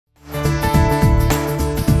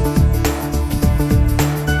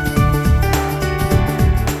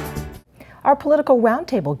Our political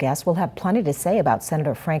roundtable guests will have plenty to say about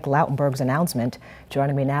Senator Frank Lautenberg's announcement.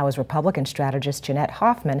 Joining me now is Republican strategist Jeanette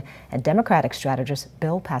Hoffman and Democratic strategist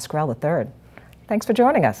Bill Pascrell III. Thanks for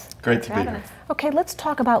joining us. Great to be here. Okay, let's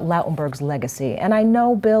talk about Lautenberg's legacy. And I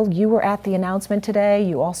know, Bill, you were at the announcement today.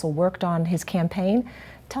 You also worked on his campaign.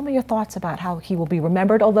 Tell me your thoughts about how he will be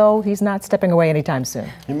remembered, although he's not stepping away anytime soon.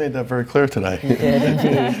 He made that very clear today. He did,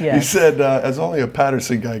 indeed, yes. He said, as only a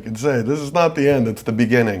Patterson guy can say, this is not the end, it's the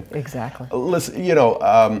beginning. Exactly. Listen, you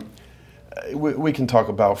know, we can talk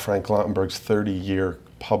about Frank Lautenberg's 30-year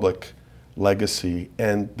public legacy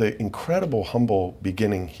and the incredible, humble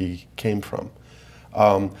beginning he came from.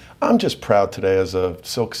 I'm just proud today as a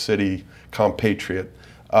Silk City compatriot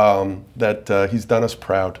that he's done us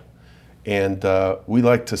proud. And we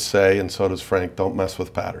like to say, and so does Frank, don't mess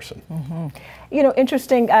with Patterson. Mm-hmm. You know,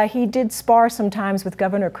 interesting, he did spar sometimes with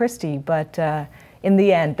Governor Christie, but in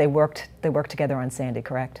the end, they worked together on Sandy,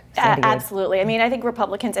 correct? Sandy absolutely. I mean, I think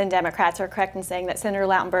Republicans and Democrats are correct in saying that Senator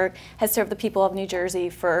Lautenberg has served the people of New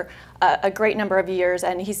Jersey for a great number of years,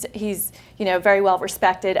 and he's you know, very well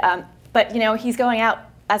respected. But, you know, he's going out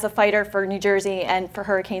as a fighter for New Jersey and for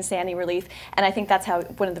Hurricane Sandy relief, and I think that's how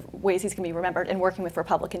one of the ways he's going to be remembered, and working with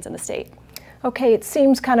Republicans in the state. Okay, it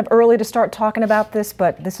seems kind of early to start talking about this,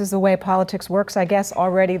 but this is the way politics works, I guess.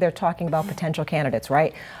 Already they're talking about potential candidates,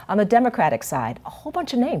 right? On the Democratic side, a whole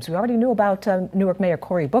bunch of names. We already knew about Newark Mayor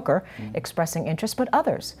Cory Booker expressing interest, but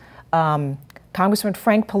others. Congressman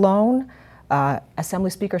Frank Pallone,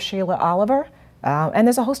 Assembly Speaker Sheila Oliver, and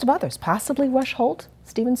there's a host of others, possibly Rush Holt,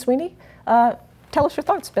 Stephen Sweeney. Tell us your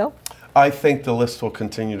thoughts, Bill. I think the list will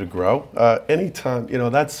continue to grow. Anytime, you know,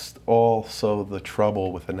 that's also the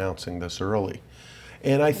trouble with announcing this early.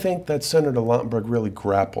 And I think that Senator Lautenberg really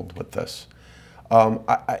grappled with this.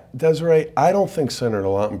 Desiree, I don't think Senator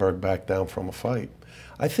Lautenberg backed down from a fight.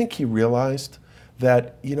 I think he realized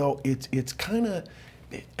that, you know, it's kind of,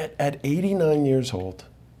 at 89 years old,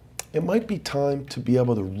 it might be time to be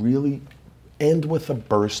able to really end with a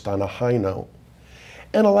burst on a high note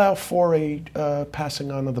and allow for a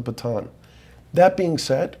passing on of the baton. That being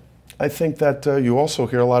said, I think that you also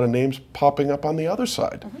hear a lot of names popping up on the other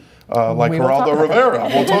side, like Geraldo Rivera.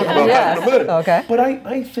 We'll talk about that in a minute. Okay. But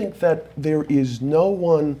I think that there is no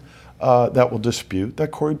one that will dispute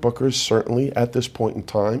that Cory Booker is certainly, at this point in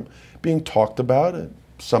time, being talked about.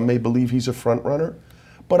 Some may believe he's a front runner.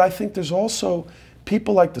 But I think there's also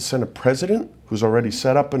people like the Senate President, who's already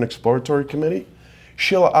set up an exploratory committee,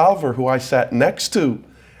 Sheila Oliver, who I sat next to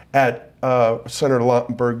at Senator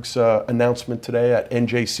Lautenberg's announcement today at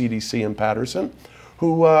NJCDC in Patterson,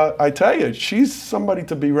 who I tell you, she's somebody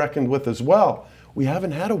to be reckoned with as well. We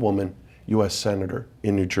haven't had a woman U.S. Senator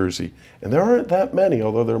in New Jersey, and there aren't that many,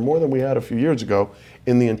 although there are more than we had a few years ago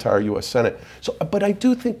in the entire U.S. Senate. So, but I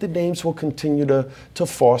do think the names will continue to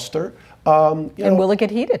foster. And will it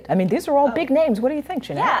get heated? I mean, these are all big names. What do you think,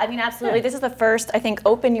 Jeanette? Yeah, I mean, absolutely. Yeah. This is the first, I think,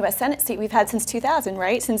 open U.S. Senate seat we've had since 2000,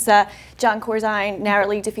 right? Since John Corzine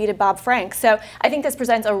narrowly defeated Bob Frank. So I think this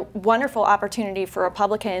presents a wonderful opportunity for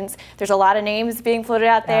Republicans. There's a lot of names being floated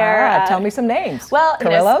out there. Tell me some names. Well,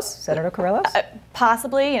 Carrillos, Senator Carrillos?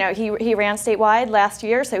 Possibly. You know, he ran statewide last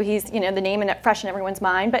year, so he's, you know, the name fresh in everyone's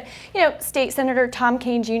mind. But, you know, State Senator Tom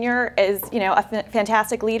Kean Jr. is, you know, a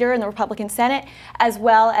fantastic leader in the Republican Senate, as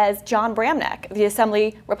well as John Bramnick, the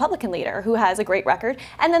Assembly Republican leader, who has a great record.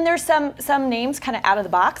 And then there's some names kind of out of the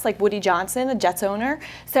box, like Woody Johnson, the Jets owner.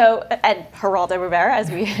 So, and Geraldo Rivera,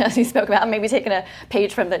 as we spoke about, maybe taking a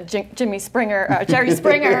page from the Jerry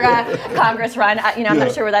Springer Congress run. You know, I'm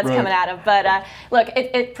not sure where that's coming out of. But look,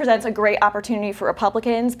 it presents a great opportunity for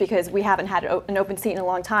Republicans because we haven't had an open seat in a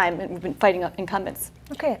long time, and we've been fighting incumbents.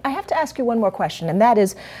 Okay, I have to ask you one more question, and that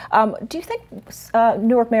is, do you think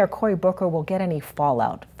Newark Mayor Cory Booker will get any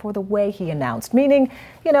fallout for the way he announced? Meaning,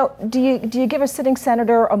 you know, do you give a sitting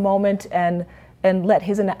senator a moment and let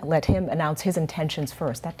him announce his intentions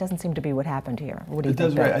first? That doesn't seem to be what happened here. What do you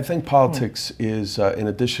think? Right. I think politics is, in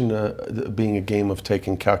addition to being a game of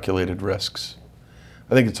taking calculated risks,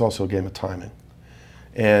 I think it's also a game of timing.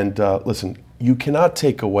 And listen, you cannot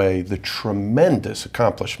take away the tremendous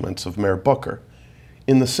accomplishments of Mayor Booker.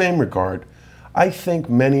 In the same regard, I think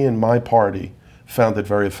many in my party found it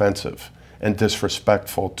very offensive and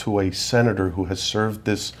disrespectful to a senator who has served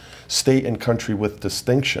this state and country with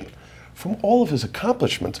distinction. From all of his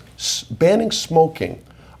accomplishments, banning smoking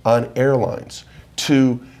on airlines,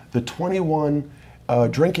 to the 21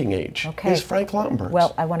 drinking age is Frank Lautenberg's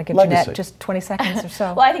Well, I want to give legacy. Jeanette just 20 seconds or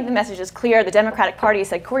so. Well, I think the message is clear. The Democratic Party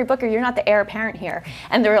said, Cory Booker, you're not the heir apparent here.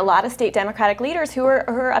 And there are a lot of state Democratic leaders who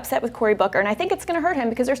are upset with Cory Booker. And I think it's going to hurt him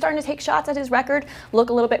because they're starting to take shots at his record, look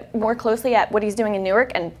a little bit more closely at what he's doing in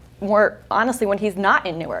Newark, and more honestly when he's not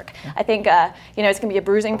in Newark. I think it's going to be a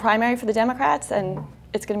bruising primary for the Democrats, and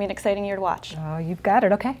it's going to be an exciting year to watch. Oh, you've got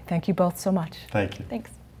it. Okay. Thank you both so much. Thank you.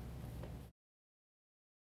 Thanks.